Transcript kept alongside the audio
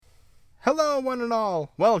Hello, one and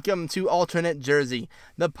all. Welcome to Alternate Jersey,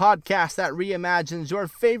 the podcast that reimagines your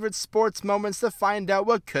favorite sports moments to find out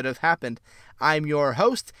what could have happened. I'm your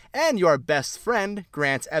host and your best friend,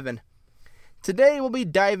 Grant Evan. Today we'll be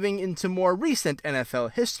diving into more recent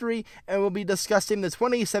NFL history and we'll be discussing the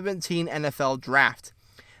 2017 NFL Draft.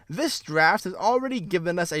 This draft has already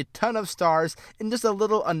given us a ton of stars in just a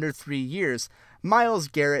little under 3 years. Myles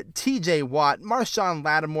Garrett, TJ Watt, Marshawn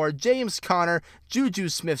Lattimore, James Conner, Juju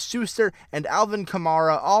Smith-Schuster, and Alvin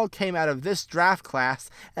Kamara all came out of this draft class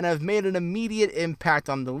and have made an immediate impact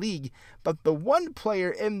on the league. But the one player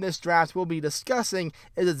in this draft we'll be discussing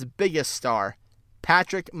is its biggest star,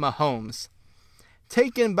 Patrick Mahomes.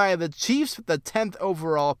 Taken by the Chiefs with the 10th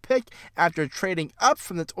overall pick after trading up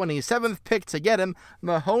from the 27th pick to get him,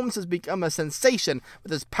 Mahomes has become a sensation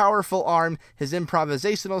with his powerful arm, his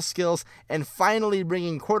improvisational skills, and finally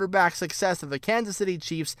bringing quarterback success to the Kansas City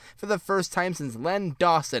Chiefs for the first time since Len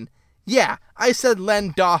Dawson. Yeah, I said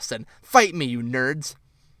Len Dawson. Fight me, you nerds.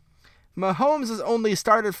 Mahomes has only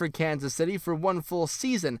started for Kansas City for one full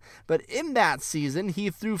season, but in that season, he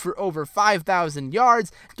threw for over 5,000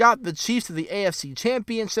 yards, got the Chiefs to the AFC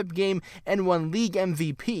Championship game, and won league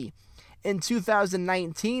MVP. In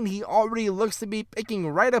 2019, he already looks to be picking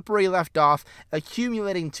right up where he left off,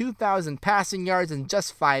 accumulating 2,000 passing yards in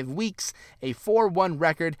just 5 weeks, a 4-1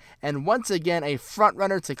 record, and once again a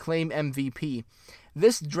frontrunner to claim MVP.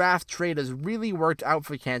 This draft trade has really worked out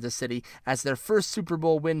for Kansas City, as their first Super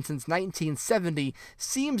Bowl win since 1970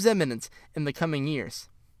 seems imminent in the coming years.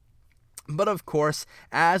 But of course,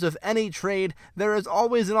 as with any trade, there is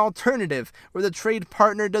always an alternative where the trade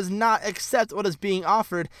partner does not accept what is being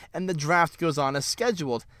offered and the draft goes on as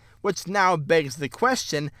scheduled. Which now begs the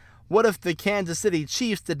question, what if the Kansas City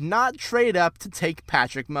Chiefs did not trade up to take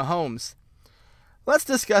Patrick Mahomes? Let's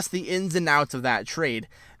discuss the ins and outs of that trade.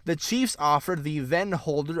 The Chiefs offered the then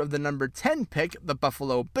holder of the number 10 pick, the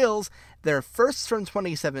Buffalo Bills, their firsts from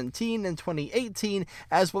 2017 and 2018,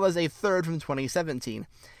 as well as a third from 2017.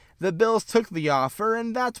 The Bills took the offer,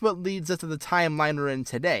 and that's what leads us to the timeline we're in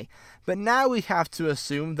today. But now we have to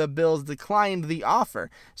assume the Bills declined the offer.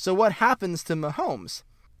 So what happens to Mahomes?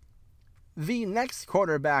 The next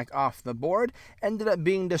quarterback off the board ended up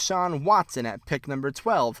being Deshaun Watson at pick number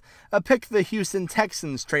 12, a pick the Houston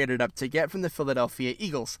Texans traded up to get from the Philadelphia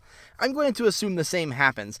Eagles. I'm going to assume the same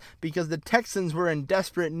happens, because the Texans were in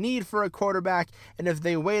desperate need for a quarterback, and if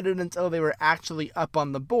they waited until they were actually up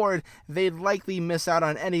on the board, they'd likely miss out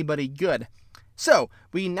on anybody good. So,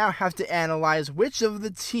 we now have to analyze which of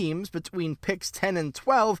the teams between picks 10 and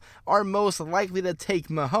 12 are most likely to take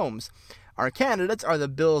Mahomes. Our candidates are the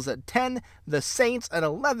Bills at 10, the Saints at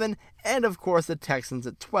 11, and of course the Texans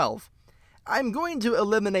at 12. I'm going to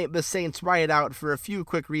eliminate the Saints right out for a few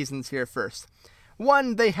quick reasons here first.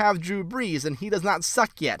 1, they have Drew Brees and he does not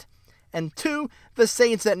suck yet. And 2, the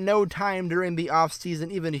Saints at no time during the offseason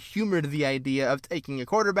even humored the idea of taking a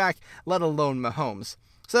quarterback, let alone Mahomes.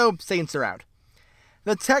 So, Saints are out.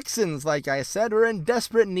 The Texans, like I said, are in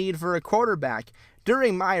desperate need for a quarterback.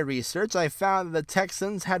 During my research, I found that the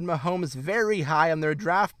Texans had Mahomes very high on their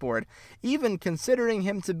draft board, even considering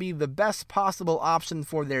him to be the best possible option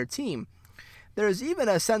for their team. There's even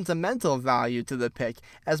a sentimental value to the pick,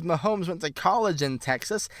 as Mahomes went to college in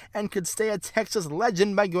Texas and could stay a Texas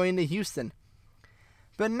legend by going to Houston.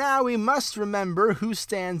 But now we must remember who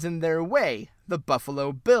stands in their way, the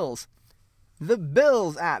Buffalo Bills. The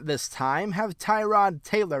Bills at this time have Tyrod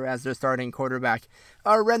Taylor as their starting quarterback,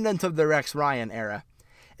 a remnant of the Rex Ryan era.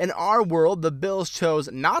 In our world, the Bills chose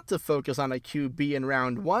not to focus on a QB in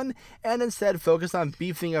round 1 and instead focused on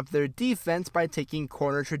beefing up their defense by taking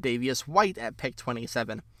corner Tre'Davious White at pick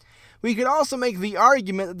 27. We could also make the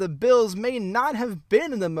argument that the Bills may not have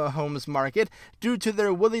been in the Mahomes market due to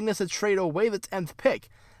their willingness to trade away the 10th pick,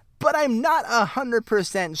 but I'm not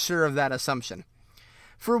 100% sure of that assumption.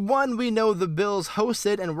 For one, we know the Bills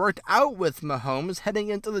hosted and worked out with Mahomes heading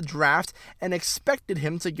into the draft and expected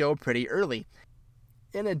him to go pretty early.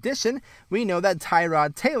 In addition, we know that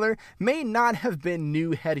Tyrod Taylor may not have been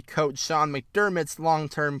new head coach Sean McDermott's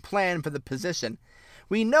long-term plan for the position.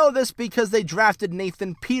 We know this because they drafted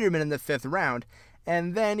Nathan Peterman in the 5th round,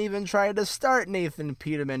 and then even tried to start Nathan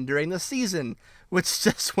Peterman during the season, which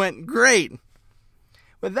just went great.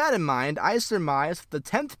 With that in mind, I surmise the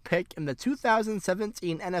 10th pick in the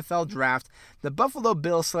 2017 NFL Draft, the Buffalo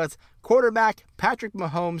Bills select quarterback Patrick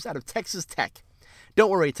Mahomes out of Texas Tech.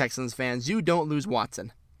 Don't worry, Texans fans, you don't lose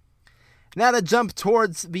Watson. Now to jump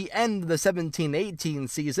towards the end of the 17-18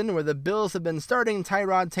 season, where the Bills have been starting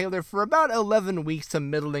Tyrod Taylor for about 11 weeks to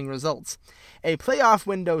middling results. A playoff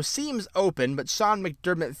window seems open, but Sean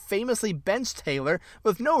McDermott famously benched Taylor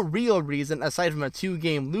with no real reason aside from a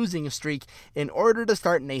 2-game losing streak in order to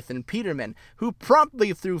start Nathan Peterman, who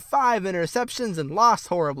promptly threw 5 interceptions and lost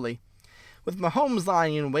horribly. With Mahomes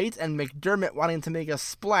lying in wait and McDermott wanting to make a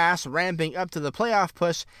splash ramping up to the playoff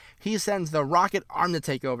push, he sends the rocket arm to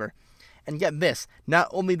take over. And get this, not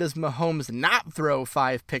only does Mahomes not throw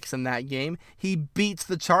 5 picks in that game, he beats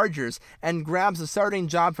the Chargers and grabs the starting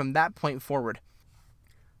job from that point forward.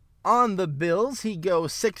 On the Bills, he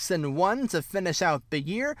goes 6-1 to finish out the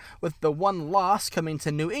year, with the one loss coming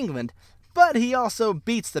to New England, but he also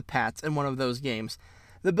beats the Pats in one of those games.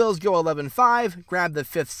 The Bills go 11-5, grab the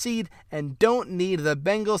 5th seed, and don't need the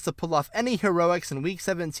Bengals to pull off any heroics in Week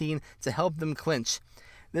 17 to help them clinch.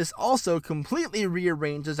 This also completely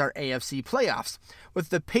rearranges our AFC playoffs.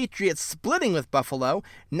 With the Patriots splitting with Buffalo,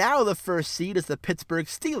 now the first seed is the Pittsburgh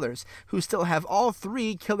Steelers, who still have all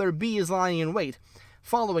 3 killer bees lying in wait.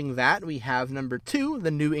 Following that, we have number 2, the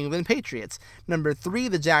New England Patriots, number 3,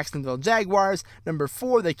 the Jacksonville Jaguars, number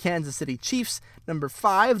 4, the Kansas City Chiefs, number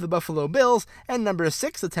 5, the Buffalo Bills, and number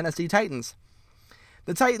 6, the Tennessee Titans.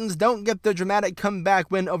 The Titans don't get their dramatic comeback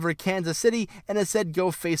win over Kansas City and instead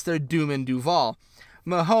go face their doom in Duval.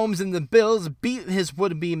 Mahomes and the Bills beat his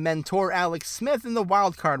would-be mentor Alex Smith in the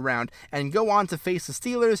wildcard round and go on to face the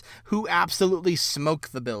Steelers, who absolutely smoke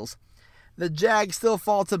the Bills. The Jags still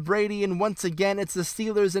fall to Brady, and once again it's the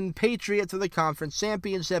Steelers and Patriots for the conference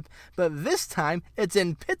championship, but this time it's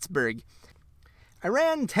in Pittsburgh. I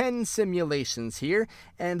ran 10 simulations here,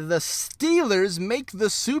 and the Steelers make the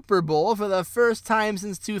Super Bowl for the first time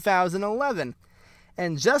since 2011.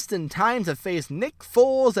 And just in time to face Nick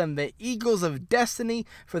Foles and the Eagles of Destiny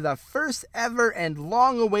for the first ever and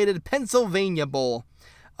long-awaited Pennsylvania Bowl.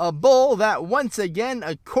 A bowl that, once again,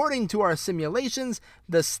 according to our simulations,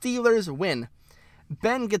 the Steelers win.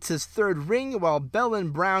 Ben gets his 3rd ring, while Bell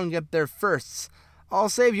and Brown get their firsts. I'll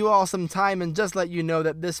save you all some time and just let you know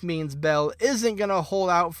that this means Bell isn't going to hold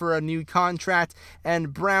out for a new contract,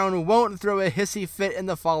 and Brown won't throw a hissy fit in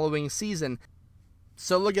the following season.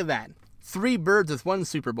 So look at that. 3 birds with 1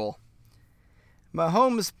 Super Bowl.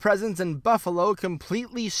 Mahomes' presence in Buffalo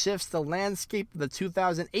completely shifts the landscape of the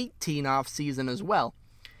 2018 offseason as well.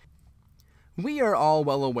 We are all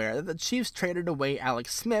well aware that the Chiefs traded away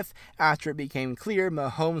Alex Smith after it became clear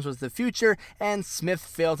Mahomes was the future, and Smith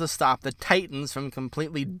failed to stop the Titans from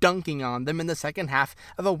completely dunking on them in the second half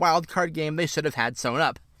of a wildcard game they should have had sewn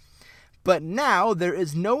up. But now there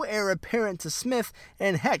is no heir apparent to Smith,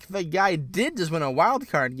 and heck, the guy did just win a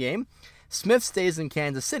wildcard game. Smith stays in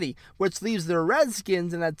Kansas City, which leaves the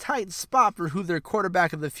Redskins in a tight spot for who their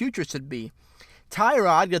quarterback of the future should be.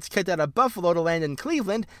 Tyrod gets kicked out of Buffalo to land in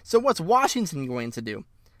Cleveland, so what's Washington going to do?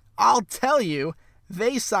 I'll tell you,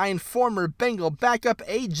 they signed former Bengal backup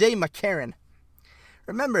A.J. McCarron.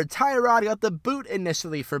 Remember, Tyrod got the boot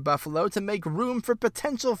initially for Buffalo to make room for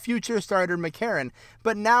potential future starter McCarron,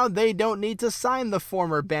 but now they don't need to sign the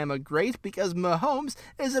former Bama great because Mahomes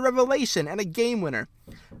is a revelation and a game winner.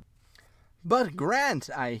 But Grant,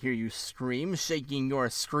 I hear you scream, shaking your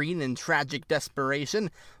screen in tragic desperation,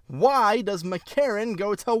 why does McCarron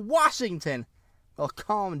go to Washington? Well,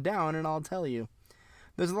 calm down and I'll tell you.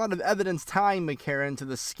 There's a lot of evidence tying McCarron to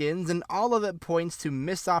the Skins, and all of it points to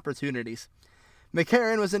missed opportunities.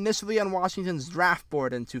 McCarron was initially on Washington's draft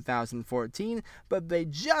board in 2014, but they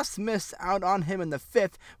just missed out on him in the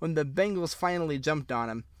 5th when the Bengals finally jumped on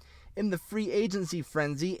him. In the free agency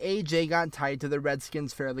frenzy, AJ got tied to the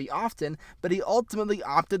Redskins fairly often, but he ultimately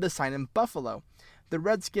opted to sign in Buffalo. The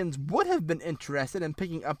Redskins would have been interested in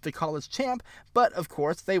picking up the college champ, but of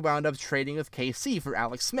course they wound up trading with KC for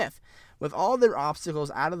Alex Smith. With all their obstacles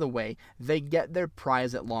out of the way, they get their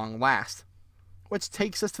prize at long last. Which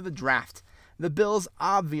takes us to the draft. The Bills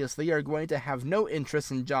obviously are going to have no interest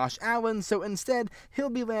in Josh Allen, so instead he'll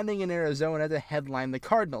be landing in Arizona to headline the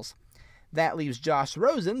Cardinals. That leaves Josh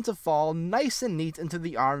Rosen to fall nice and neat into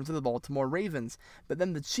the arms of the Baltimore Ravens, but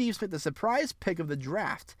then the Chiefs make the surprise pick of the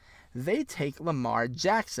draft. They take Lamar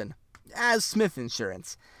Jackson as Smith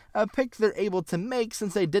Insurance, a pick they're able to make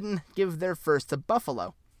since they didn't give their first to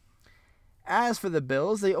Buffalo. As for the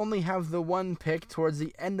Bills, they only have the 1 pick towards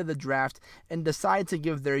the end of the draft and decide to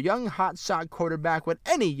give their young hotshot quarterback what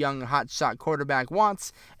any young hotshot quarterback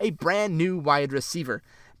wants, a brand new wide receiver.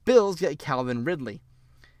 Bills get Calvin Ridley.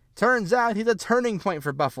 Turns out he's a turning point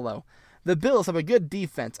for Buffalo. The Bills have a good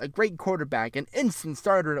defense, a great quarterback, an instant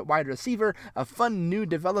starter at wide receiver, a fun new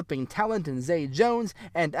developing talent in Zay Jones,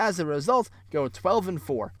 and as a result, go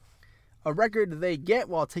 12-4. a record they get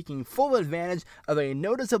while taking full advantage of a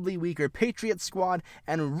noticeably weaker Patriots squad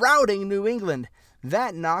and routing New England.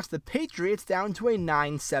 That knocks the Patriots down to a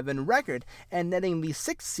 9-7 record and netting the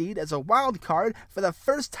 6th seed as a wild card for the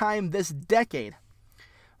first time this decade.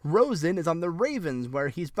 Rosen is on the Ravens, where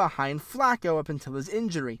he's behind Flacco up until his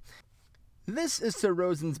injury. This is to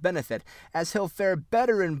Rosen's benefit, as he'll fare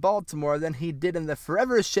better in Baltimore than he did in the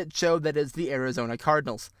forever shit show that is the Arizona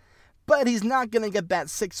Cardinals. But he's not going to get that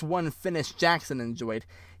 6-1 finish Jackson enjoyed.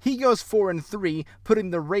 He goes 4-3, putting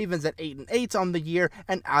the Ravens at 8-8 on the year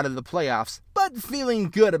and out of the playoffs, but feeling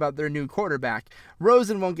good about their new quarterback.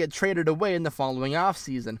 Rosen won't get traded away in the following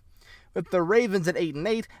offseason. With the Ravens at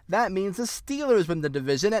 8-8, that means the Steelers win the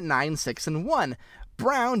division at 9-6-1.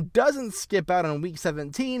 Brown doesn't skip out on Week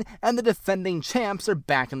 17, and the defending champs are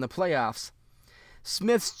back in the playoffs.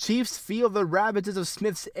 Smith's Chiefs feel the ravages of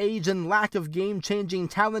Smith's age and lack of game-changing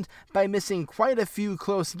talent by missing quite a few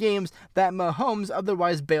close games that Mahomes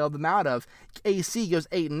otherwise bailed them out of. AC goes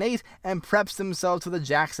 8-8 and preps themselves for the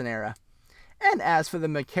Jackson era. And as for the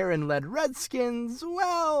McCarron-led Redskins,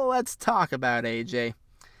 well, let's talk about AJ.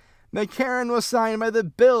 McCarron was signed by the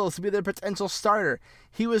Bills to be their potential starter.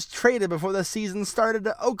 He was traded before the season started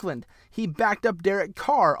to Oakland. He backed up Derek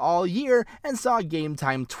Carr all year and saw game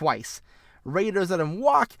time twice. Raiders let him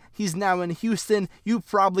walk. He's now in Houston. You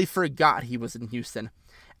probably forgot he was in Houston.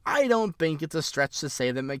 I don't think it's a stretch to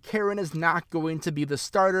say that McCarron is not going to be the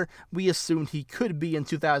starter we assumed he could be in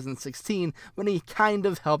 2016 when he kind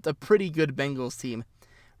of helped a pretty good Bengals team.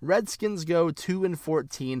 Redskins go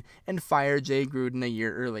 2-14 and fire Jay Gruden a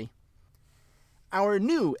year early. Our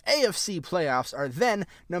new AFC playoffs are then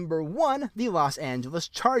number 1, the Los Angeles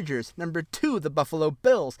Chargers, number 2, the Buffalo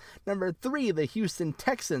Bills, number 3, the Houston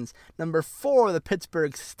Texans, number 4, the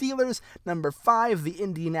Pittsburgh Steelers, number 5, the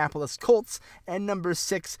Indianapolis Colts, and number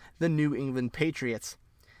 6, the New England Patriots.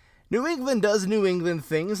 New England does New England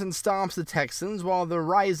things and stomps the Texans, while the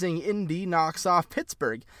rising Indy knocks off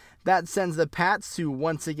Pittsburgh. That sends the Pats to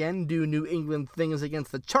once again do New England things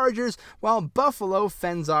against the Chargers, while Buffalo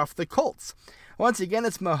fends off the Colts. Once again,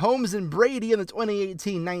 it's Mahomes and Brady in the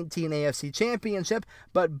 2018-19 AFC Championship,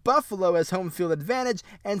 but Buffalo has home field advantage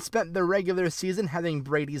and spent the regular season having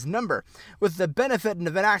Brady's number. With the benefit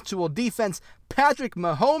of an actual defense, Patrick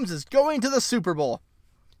Mahomes is going to the Super Bowl.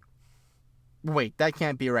 Wait, that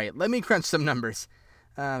can't be right. Let me crunch some numbers.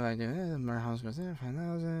 Mahomes goes there,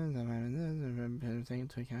 5,000,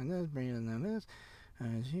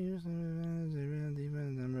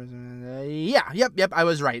 Yep, I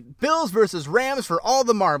was right. Bills versus Rams for all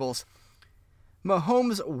the marbles.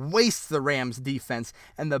 Mahomes wastes the Rams defense,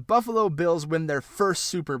 and the Buffalo Bills win their first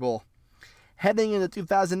Super Bowl. Heading into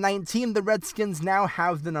 2019, the Redskins now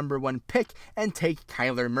have the number 1 pick and take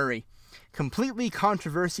Kyler Murray. Completely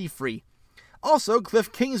controversy-free. Also,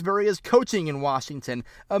 Cliff Kingsbury is coaching in Washington,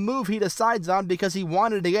 a move he decides on because he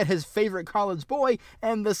wanted to get his favorite college boy,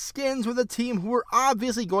 and the Skins were the team who were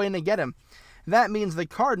obviously going to get him. That means the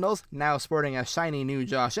Cardinals, now sporting a shiny new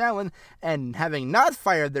Josh Allen, and having not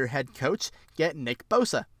fired their head coach, get Nick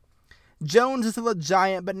Bosa. Jones is still a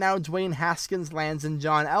Giant, but now Dwayne Haskins lands in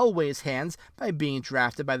John Elway's hands by being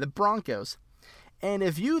drafted by the Broncos. And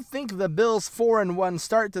if you think the Bills' 4-1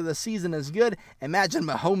 start to the season is good, imagine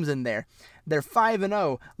Mahomes in there. They're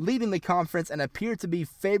 5-0, leading the conference and appear to be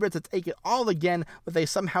favorites to take it all again with a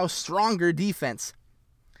somehow stronger defense.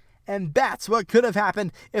 And that's what could have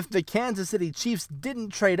happened if the Kansas City Chiefs didn't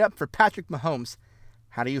trade up for Patrick Mahomes.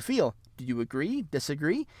 How do you feel? Do you agree?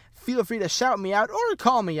 Disagree? Feel free to shout me out or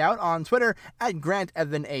call me out on Twitter at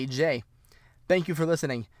GrantEvanAJ. Thank you for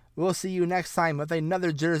listening. We'll see you next time with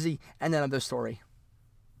another jersey and another story.